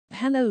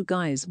hello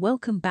guys,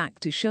 welcome back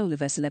to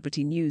Showlive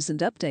Celebrity News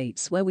and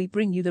Updates, where we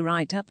bring you the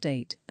right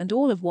update and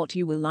all of what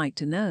you will like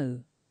to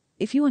know.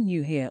 If you are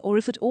new here or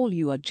if at all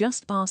you are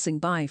just passing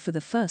by for the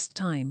first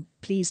time,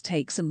 please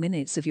take some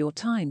minutes of your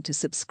time to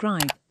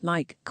subscribe,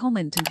 like,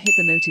 comment and hit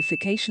the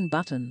notification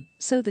button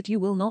so that you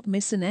will not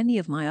miss in any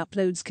of my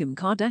uploads. Kim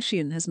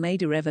Kardashian has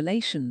made a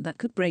revelation that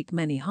could break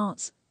many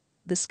hearts.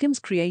 The Skims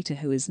creator,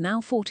 who is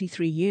now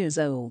 43 years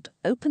old,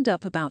 opened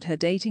up about her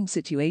dating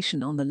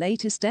situation on the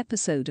latest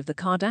episode of The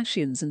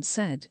Kardashians and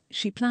said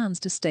she plans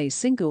to stay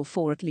single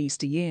for at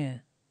least a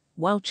year.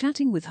 While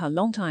chatting with her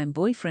longtime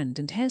boyfriend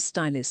and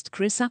hairstylist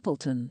Chris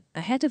Appleton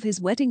ahead of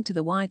his wedding to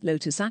the White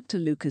Lotus actor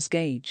Lucas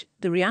Gage,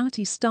 the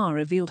reality star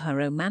revealed her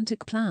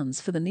romantic plans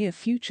for the near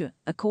future,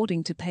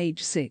 according to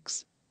Page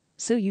 6.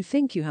 "So you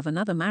think you have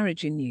another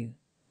marriage in you?"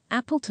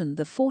 Appleton,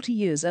 the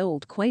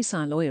 40-years-old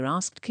quasi-lawyer,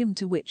 asked Kim,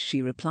 to which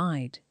she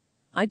replied,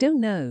 "I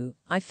don't know,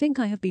 I think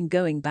I have been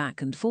going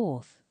back and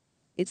forth."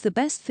 "It's the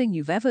best thing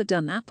you've ever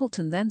done,"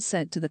 Appleton then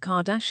said to the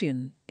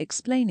Kardashian,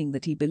 explaining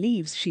that he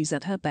believes she's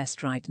at her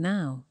best right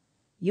now.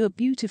 "You're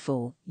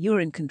beautiful, you're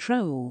in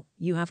control,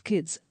 you have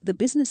kids, the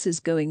business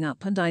is going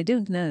up, and I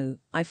don't know,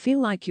 I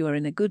feel like you are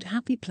in a good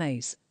happy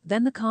place."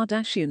 Then the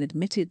Kardashian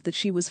admitted that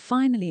she was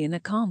finally in a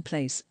calm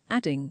place,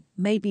 adding,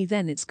 "Maybe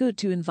then it's good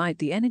to invite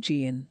the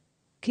energy in."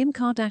 Kim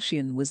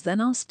Kardashian was then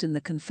asked in the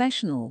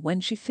confessional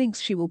when she thinks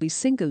she will be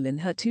single in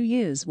her 2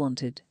 years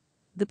wanted.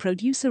 The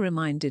producer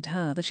reminded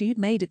her that she had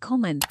made a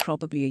comment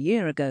probably a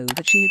year ago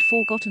that she had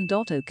forgotten.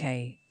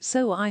 "Okay,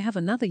 so I have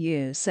another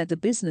year," said the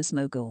business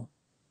mogul.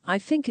 "I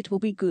think it will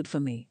be good for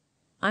me.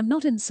 I'm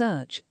not in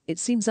search, it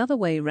seems other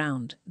way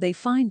round, they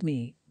find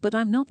me, but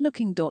I'm not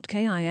looking."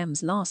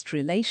 Kim's last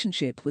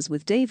relationship was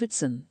with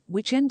Davidson,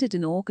 which ended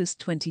in August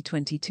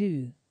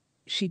 2022.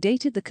 She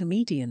dated the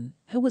comedian,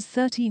 who was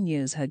 13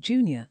 years her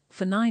junior,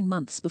 for 9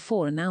 months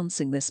before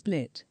announcing their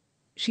split.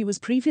 She was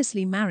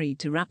previously married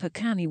to rapper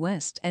Kanye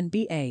West,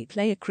 NBA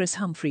player Chris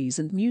Humphries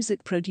and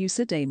music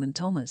producer Damon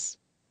Thomas.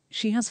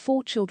 She has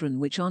 4 children,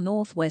 which are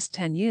Northwest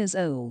 10 years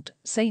old,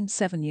 Saint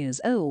 7 years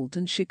old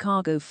and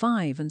Chicago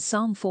 5 and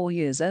Psalm 4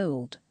 years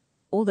old.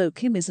 Although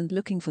Kim isn't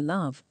looking for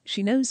love,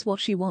 she knows what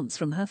she wants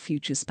from her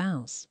future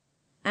spouse.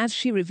 As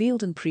she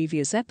revealed in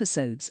previous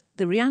episodes,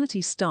 the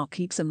reality star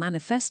keeps a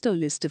manifesto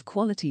list of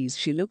qualities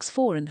she looks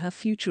for in her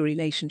future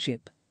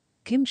relationship.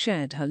 Kim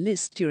shared her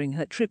list during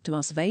her trip to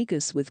Las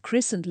Vegas with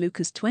Chris and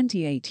Lucas,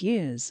 28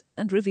 years,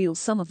 and revealed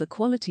some of the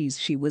qualities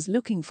she was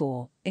looking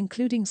for,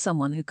 including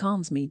someone who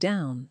calms me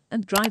down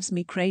and drives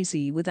me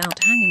crazy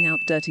without hanging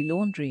out dirty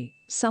laundry,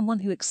 someone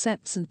who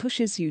accepts and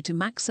pushes you to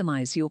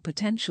maximize your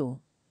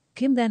potential.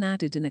 Kim then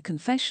added in a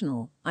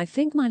confessional, "I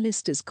think my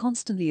list is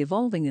constantly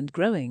evolving and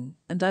growing,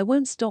 and I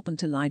won't stop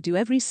until I do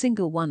every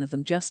single one of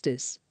them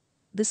justice."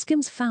 The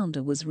Skims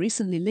founder was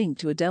recently linked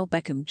to Odell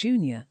Beckham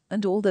Jr.,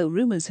 and although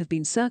rumors have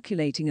been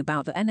circulating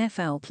about the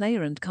NFL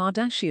player and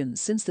Kardashian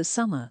since the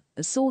summer,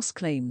 a source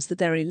claims that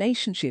their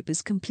relationship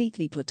is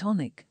completely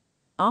platonic.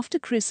 After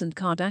Kris and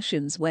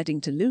Kardashian's wedding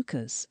to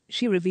Lucas,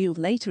 she revealed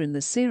later in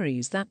the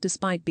series that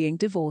despite being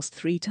divorced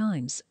 3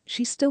 times,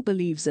 she still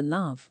believes in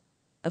love.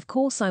 "Of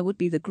course I would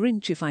be the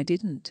Grinch if I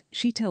didn't,"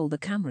 she told the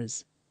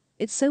cameras.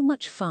 "It's so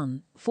much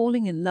fun,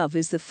 falling in love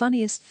is the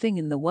funniest thing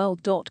in the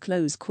world."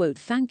 Close quote.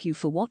 Thank you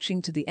for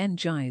watching to the end,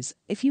 guys.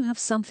 If you have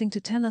something to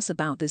tell us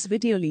about this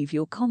video, leave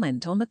your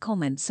comment on the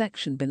comment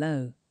section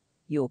below.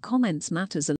 Your comments matters a lot.